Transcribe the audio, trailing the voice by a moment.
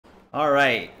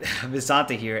Alright,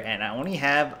 Visanta here, and I only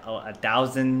have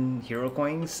 1,000 hero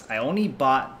coins. I only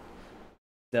bought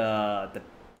the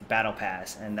battle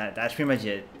pass, and that's pretty much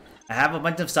it. I have a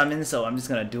bunch of summons, so I'm just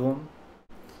gonna do them.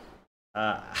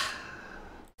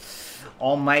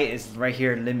 All Might is right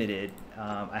here limited.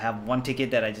 I have one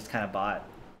ticket that I just kind of bought.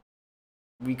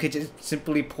 We could just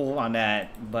simply pull on that,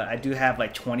 but I do have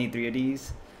like 23 of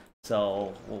these,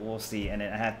 so we'll see. And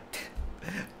then I have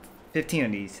 15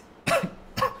 of these.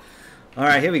 All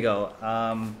right, here we go.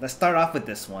 Let's start off with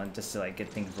this one just to like get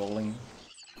things rolling.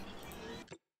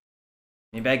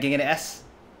 Maybe I can get an S.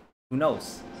 Who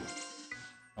knows?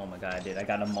 Oh my god, I did. I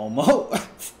got a Momo.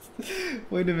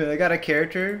 Wait a minute, I got a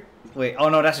character. Wait, oh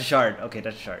no, that's a shard. Okay,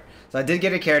 that's a shard. So I did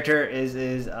get a character. Is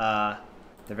the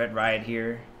Red Riot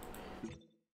here?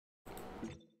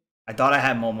 I thought I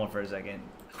had Momo for a second.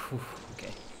 Whew,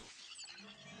 okay.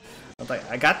 I was like,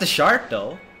 I got the shard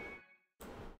though.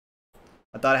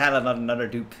 I thought I had another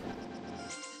dupe.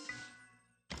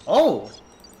 Oh,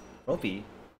 Ropey,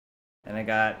 and I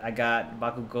got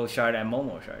Bakugo shard and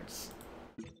Momo shards,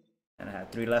 and I have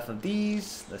 3 left of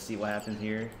these. Let's see what happens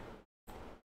here.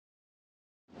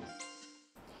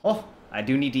 Oh, I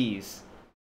do need these.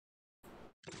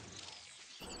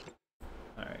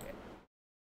 All right,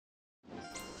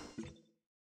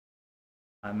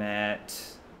 I'm at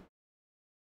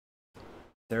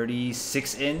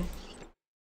 36 in.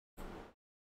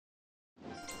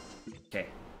 Okay,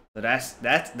 so that's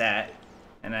that,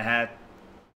 and I'm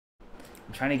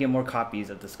trying to get more copies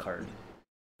of this card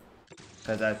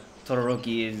because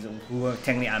Todoroki is who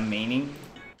technically I'm maining.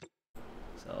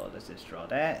 So let's just draw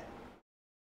that.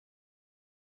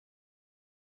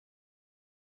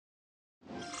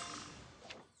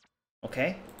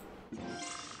 Okay.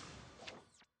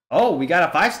 Oh, we got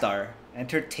a 5-star.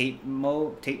 Enter tape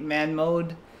man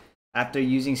mode after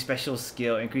using special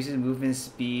skill. Increases movement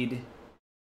speed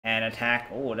and attack.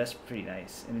 Oh, that's pretty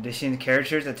nice. In addition,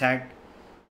 characters attack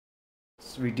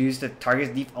reduce the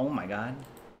target's def. Oh my god.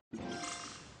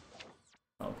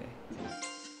 Okay,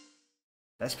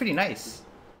 that's pretty nice.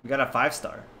 We got a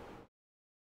 5-star.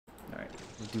 All right,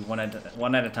 we'll do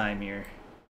one at a time here.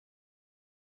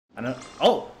 I don't.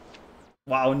 Oh,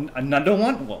 wow! Another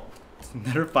one. Whoa,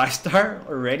 another 5-star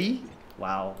already.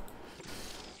 Wow.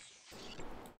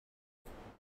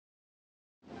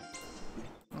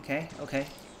 Okay. Okay.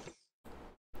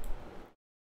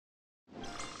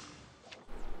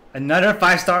 Another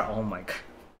 5-star. Oh my god.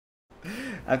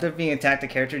 After being attacked, the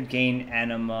character gain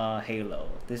Anima Halo.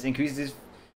 This increases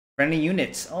friendly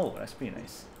units. Oh, that's pretty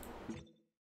nice.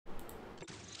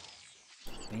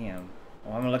 Damn.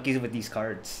 Oh, I'm lucky with these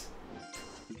cards.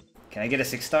 Can I get a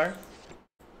 6-star?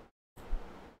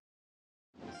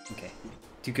 Okay.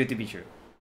 Too good to be true.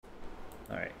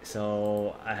 Alright,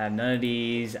 so I have none of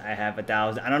these. I have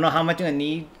 1,000. I don't know how much I'm gonna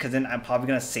need, because then I'm probably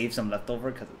gonna save some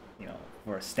leftover, because, you know,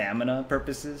 for stamina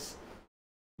purposes.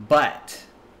 But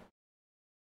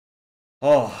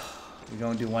oh, we're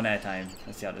gonna do one at a time.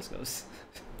 Let's see how this goes.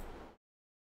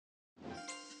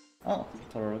 Oh,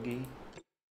 Todoroki.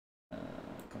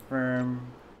 Confirm.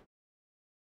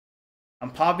 I'm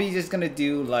probably just gonna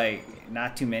do like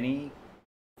not too many.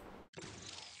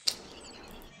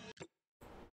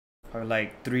 Or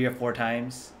like 3 or 4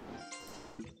 times.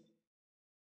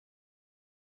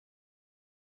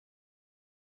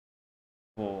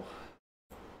 Whoa.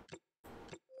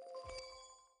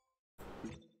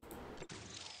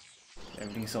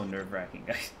 Everything's so nerve-wracking,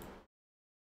 guys.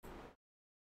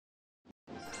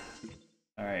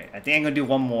 Alright, I think I'm gonna do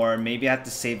one more. Maybe I have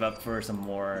to save up for some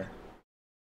more.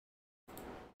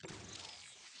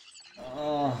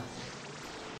 Oh.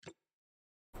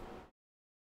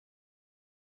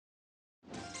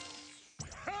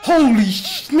 Holy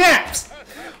snaps!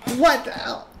 What the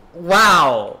hell?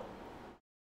 Wow.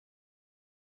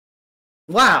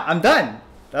 Wow, I'm done.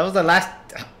 That was the last.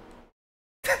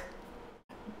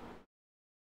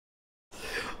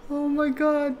 Oh my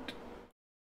god.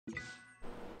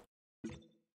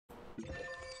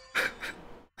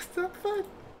 What's that fun?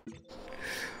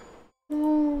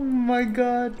 Oh my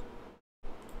god.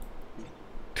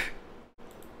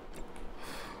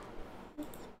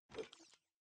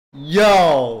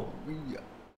 Yo!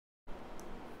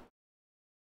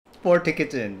 4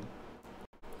 tickets in.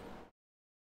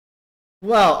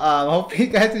 Well, hope you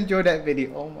guys enjoyed that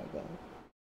video. Oh my god.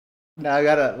 Now I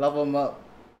gotta level them up.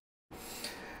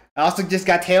 I also just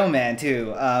got Tailman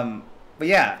too. But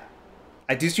yeah,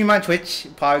 I do stream on Twitch.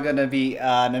 Probably gonna be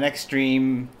the next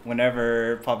stream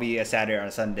whenever, probably a Saturday or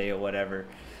a Sunday or whatever.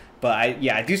 But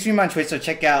I do stream on Twitch, so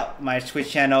check out my Twitch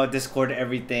channel, Discord,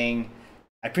 everything.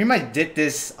 I pretty much did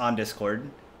this on Discord.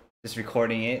 just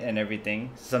recording it and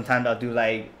everything. Sometimes I'll do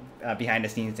like behind the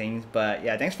scenes things. But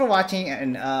yeah, thanks for watching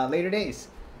and later days.